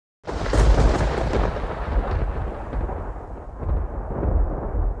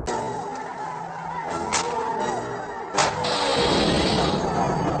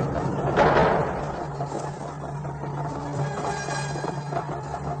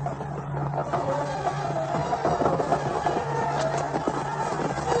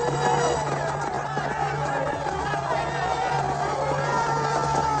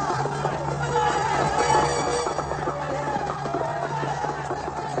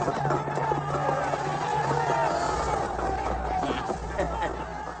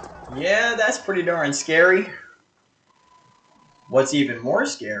that's pretty darn scary. What's even more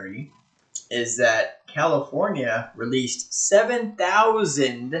scary is that California released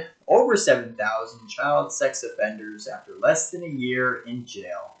over 7,000 child sex offenders after less than a year in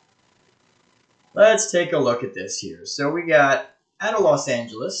jail. Let's take a look at this here. So we got out of Los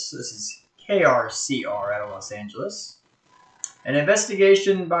Angeles, this is KRCR out of Los Angeles. An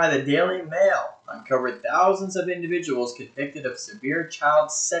investigation by the Daily Mail uncovered thousands of individuals convicted of severe child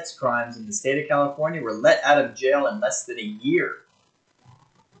sex crimes in the state of California were let out of jail in less than a year.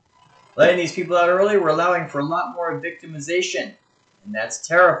 Letting these people out early, we're allowing for a lot more victimization, and that's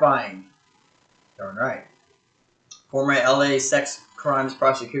terrifying. Darn right. Former LA sex crimes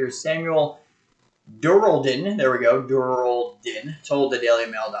prosecutor Samuel Duraldin, told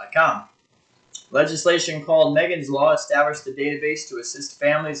thedailymail.com. Legislation called Megan's Law established a database to assist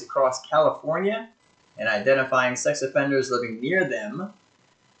families across California in identifying sex offenders living near them.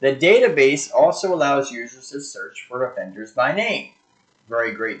 The database also allows users to search for offenders by name.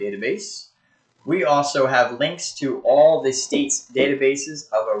 Very great database. We also have links to all the state's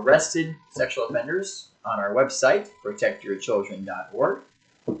databases of arrested sexual offenders on our website, protectyourchildren.org.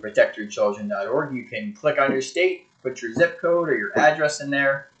 Protectyourchildren.org. You can click on your state, put your zip code or your address in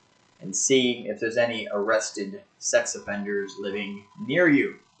there, and see if there's any arrested sex offenders living near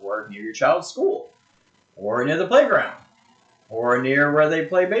you, or near your child's school, or near the playground, or near where they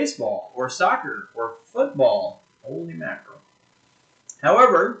play baseball, or soccer, or football. Holy mackerel.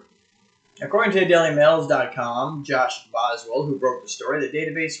 However, according to DailyMails.com, Josh Boswell, who broke the story, the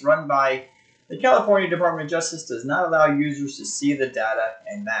database run by the California Department of Justice does not allow users to see the data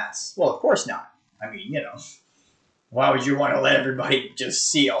en masse. Well, of course not. I mean, why would you want to let everybody just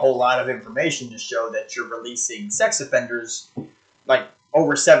see a whole lot of information to show that you're releasing sex offenders, like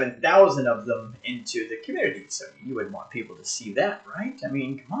over 7,000 of them, into the community? So you would want people to see that, right? I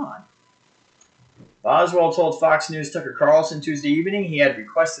mean, come on. Boswell told Fox News' Tucker Carlson Tuesday evening he had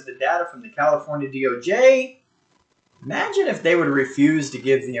requested the data from the California DOJ. Imagine if they would refuse to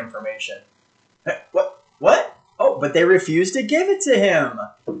give the information. What? Oh, but they refused to give it to him.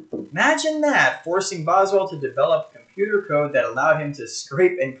 Imagine that, forcing Boswell to develop computer code that allowed him to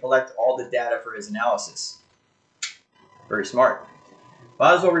scrape and collect all the data for his analysis. Very smart.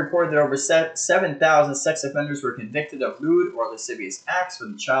 Boswell reported that over 7,000 sex offenders were convicted of lewd or lascivious acts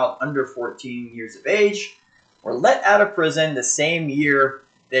with a child under 14 years of age, or let out of prison the same year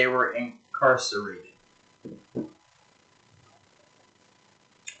they were incarcerated.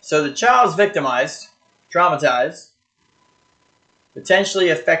 So the child's victimized, traumatized, potentially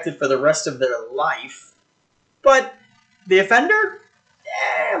affected for the rest of their life, but the offender,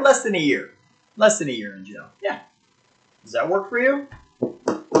 less than a year. Less than a year in jail. Yeah. Does that work for you?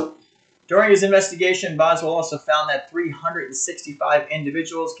 During his investigation, Boswell also found that 365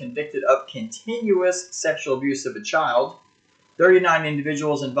 individuals convicted of continuous sexual abuse of a child, 39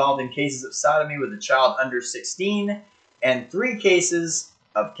 individuals involved in cases of sodomy with a child under 16, and 3 cases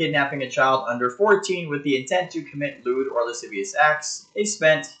of kidnapping a child under 14 with the intent to commit lewd or lascivious acts. They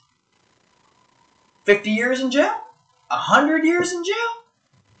spent 50 years in jail? 100 years in jail?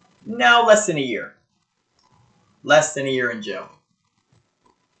 No, less than a year. Less than a year in jail.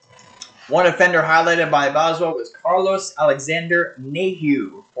 One offender highlighted by Boswell was Carlos Alexander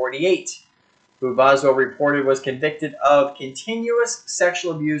Nahue, 48, who Boswell reported was convicted of continuous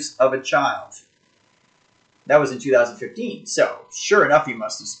sexual abuse of a child. That was in 2015. So, sure enough, he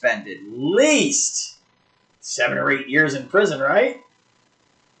must have spent at least 7 or 8 years in prison, right?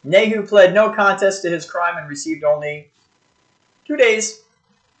 Nahue pled no contest to his crime and received only 2 days.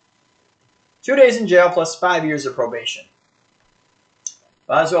 2 days in jail plus 5 years of probation.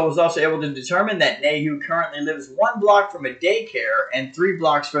 Boswell was also able to determine that Nahue currently lives 1 block from a daycare and 3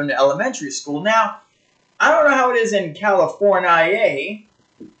 blocks from the elementary school. Now, I don't know how it is in California,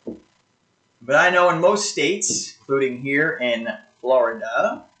 but I know in most states, including here in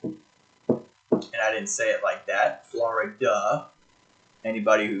Florida, and I didn't say it like that, Florida,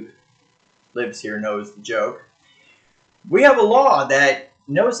 anybody who lives here knows the joke, we have a law that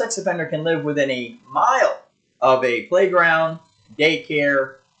no sex offender can live within a mile of a playground,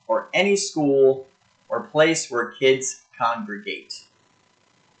 daycare, or any school or place where kids congregate.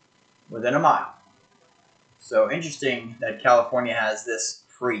 Within a mile. So interesting that California has this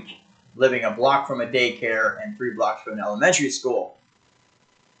freak living a block from a daycare and 3 blocks from an elementary school.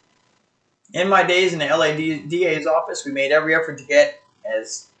 In my days in the LA DA's office, we made every effort to get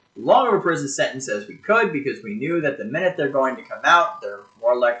as long of a prison sentence as we could because we knew that the minute they're going to come out, they're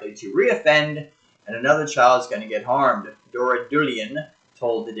more likely to reoffend and another child is going to get harmed, Dora Dulian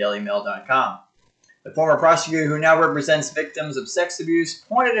told thedailymail.com. The former prosecutor, who now represents victims of sex abuse,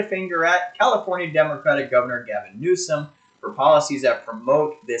 pointed a finger at California Democratic Governor Gavin Newsom for policies that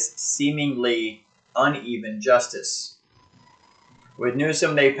promote this seemingly uneven justice. With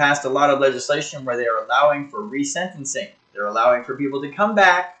Newsom, they passed a lot of legislation where they are allowing for resentencing. They're allowing for people to come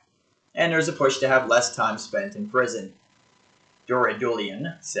back, and there's a push to have less time spent in prison. Dora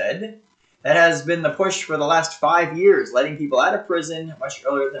Dolian said, "That has been the push for the last 5 years, letting people out of prison much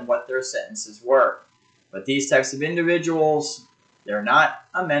earlier than what their sentences were. But these types of individuals, they're not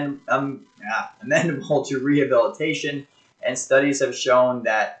amenable to rehabilitation, and studies have shown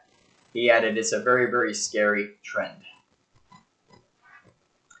that," he added, "it's a very, very scary trend."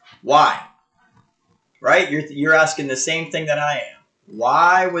 Why? Right? You're asking the same thing that I am.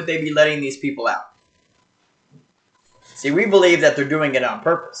 Why would they be letting these people out? See, we believe that they're doing it on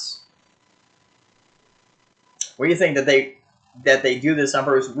purpose. What do you think that they do this on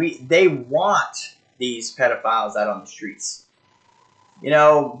purpose? They want these pedophiles out on the streets. You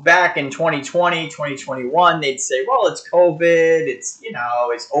know, back in 2020, 2021, they'd say, well, it's COVID, it's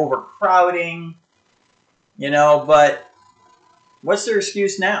overcrowding, but what's their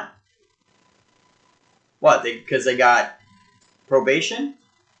excuse now? What, because they got probation?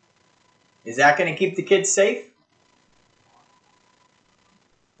 Is that going to keep the kids safe?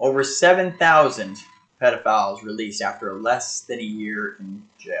 Over 7,000 pedophiles released after less than a year in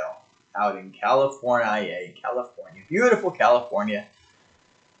jail out in California. Beautiful California.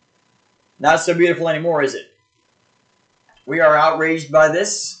 Not so beautiful anymore, is it? We are outraged by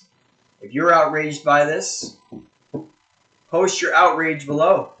this. If you're outraged by this, post your outrage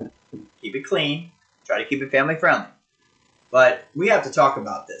below. Keep it clean. Try to keep it family friendly. But we have to talk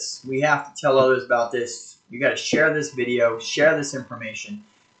about this. We have to tell others about this. You got to share this video, share this information.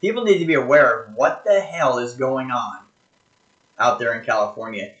 People need to be aware of what the hell is going on out there in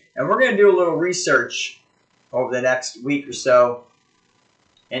California. And we're going to do a little research over the next week or so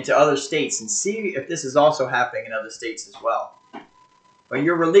into other states and see if this is also happening in other states as well. But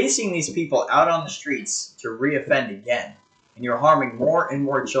you're releasing these people out on the streets to reoffend again, and you're harming more and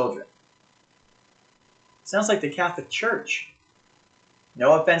more children. Sounds like the Catholic Church.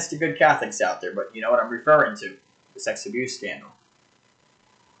 No offense to good Catholics out there, but you know what I'm referring to, the sex abuse scandal.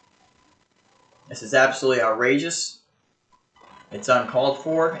 This is absolutely outrageous. It's uncalled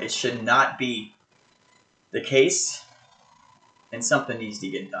for. It should not be the case. And something needs to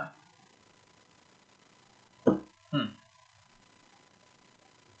get done.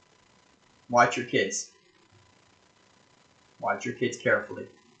 Watch your kids. Watch your kids carefully.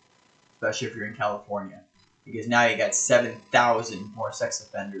 Especially if you're in California. Because now you got 7,000 more sex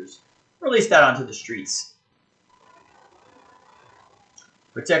offenders released out onto the streets.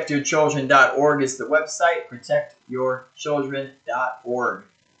 ProtectYourChildren.org is the website. ProtectYourChildren.org.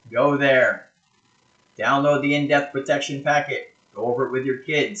 Go there. Download the in-depth protection packet. Go over it with your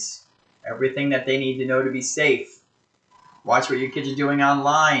kids. Everything that they need to know to be safe. Watch what your kids are doing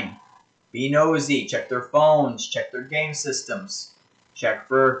online. Be nosy. Check their phones. Check their game systems. Check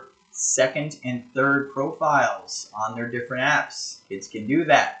for second and third profiles on their different apps. Kids can do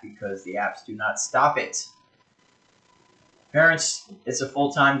that because the apps do not stop it. Parents, it's a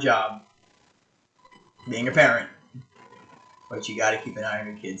full-time job being a parent, but you got to keep an eye on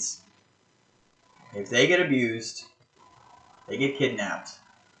your kids. If they get abused, they get kidnapped,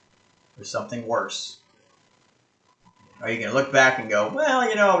 or something worse, are you going to look back and go, well,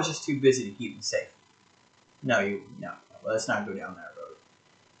 I was just too busy to keep them safe? No. Let's not go down that road.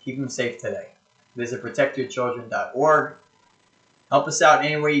 Keep them safe today. Visit ProtectYourChildren.org. Help us out in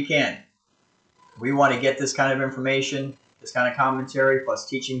any way you can. We want to get this kind of information, this kind of commentary, plus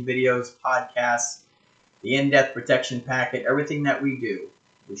teaching videos, podcasts, the in-depth protection packet, everything that we do,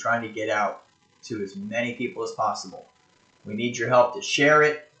 we're trying to get out to as many people as possible. We need your help to share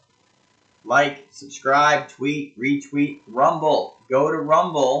it, like, subscribe, tweet, retweet, Rumble. Go to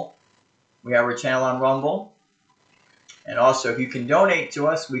Rumble. We have our channel on Rumble. And also, if you can donate to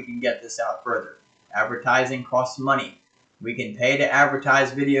us, we can get this out further. Advertising costs money. We can pay to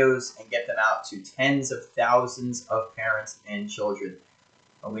advertise videos and get them out to tens of thousands of parents and children.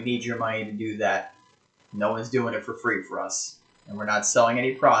 But we need your money to do that. No one's doing it for free for us. And we're not selling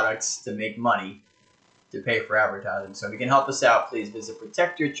any products to make money to pay for advertising. So if you can help us out, please visit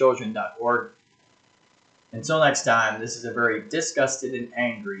ProtectYourChildren.org. Until next time, this is a very disgusted and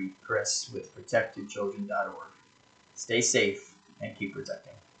angry Chris with ProtectYourChildren.org. Stay safe and keep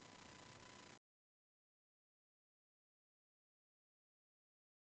protecting.